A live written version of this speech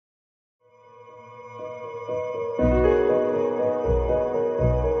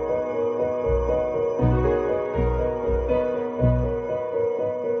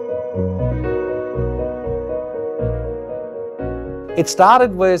It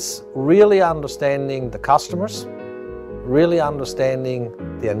started with really understanding the customers, really understanding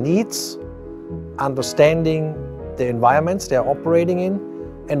their needs, understanding the environments they're operating in,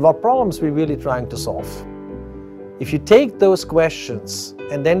 and what problems we're really trying to solve. If you take those questions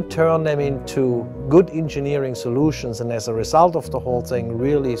and then turn them into good engineering solutions, and as a result of the whole thing,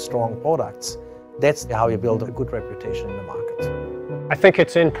 really strong products, that's how you build a good reputation in the market. I think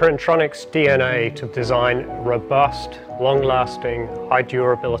it's in Printronic's DNA to design robust, long-lasting,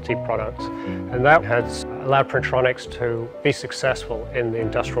 high-durability products, and that has allowed Printronics to be successful in the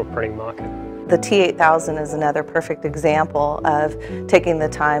industrial printing market. The T8000 is another perfect example of taking the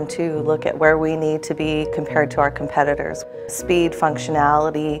time to look at where we need to be compared to our competitors. Speed,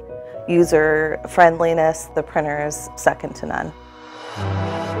 functionality, user friendliness, the printer is second to none.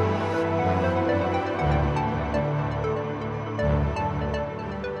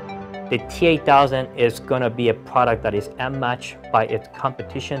 The T8000 is going to be a product that is unmatched by its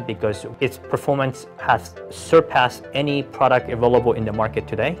competition because its performance has surpassed any product available in the market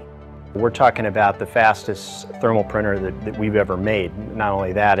today. We're talking about the fastest thermal printer that we've ever made. Not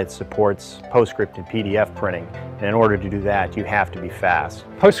only that, it supports Postscript and PDF printing. And in order to do that, you have to be fast.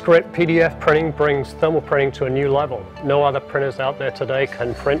 Postscript PDF printing brings thermal printing to a new level. No other printers out there today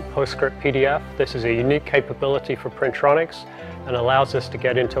can print Postscript PDF. This is a unique capability for Printronics and allows us to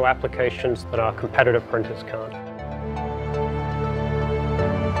get into applications that our competitive printers can't.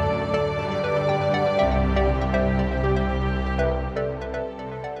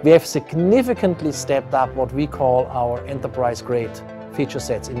 We have significantly stepped up what we call our enterprise-grade feature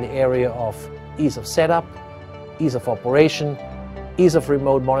sets in the area of ease of setup, ease of operation, ease of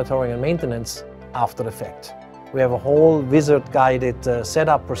remote monitoring and maintenance after the fact. We have a whole wizard-guided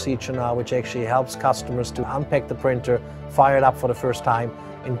setup procedure now, which actually helps customers to unpack the printer, fire it up for the first time,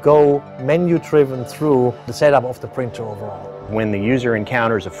 and go menu-driven through the setup of the printer overall. When the user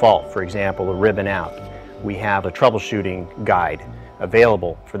encounters a fault, for example, a ribbon out, we have a troubleshooting guide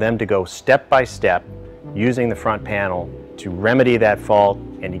available for them to go step by step using the front panel to remedy that fault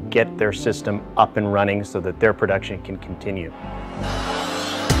and to get their system up and running so that their production can continue.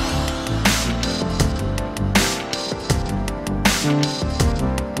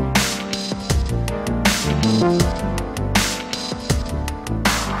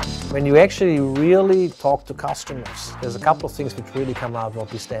 When you actually really talk to customers, there's a couple of things which really come out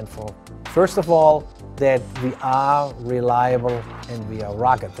what we stand for. First of all, that we are reliable and we are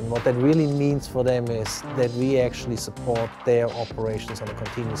rugged. And what that really means for them is that we actually support their operations on a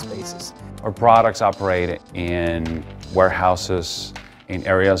continuous basis. Our products operate in warehouses, in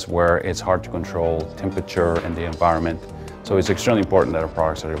areas where it's hard to control temperature and the environment. So it's extremely important that our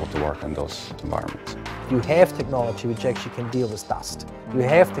products are able to work in those environments. You have technology which actually can deal with dust. You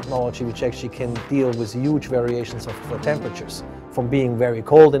have technology which actually can deal with huge variations of temperatures, from being very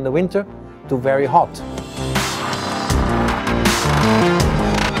cold in the winter to very hot.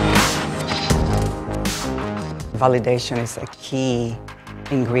 Validation is a key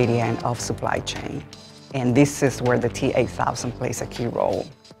ingredient of supply chain. And this is where the T8000 plays a key role,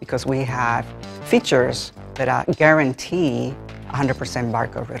 because we have features that guarantee 100%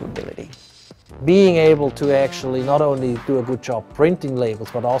 barcode readability. Being able to actually not only do a good job printing labels,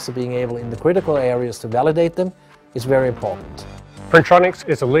 but also being able in the critical areas to validate them is very important. Printronics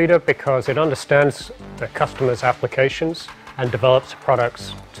is a leader because it understands the customer's applications and develops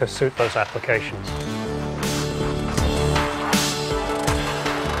products to suit those applications.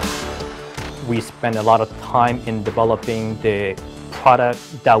 We spend a lot of time in developing the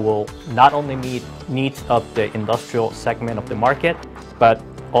product that will not only meet needs of the industrial segment of the market, but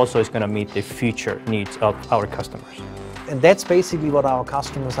also is going to meet the future needs of our customers. And that's basically what our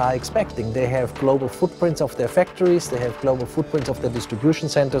customers are expecting. They have global footprints of their factories, they have global footprints of their distribution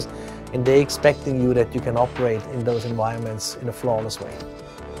centers, and they're expecting you that you can operate in those environments in a flawless way.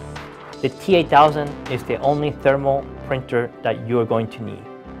 The T8000 is the only thermal printer that you are going to need.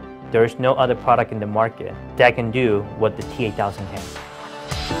 There is no other product in the market that can do what the T8000 can.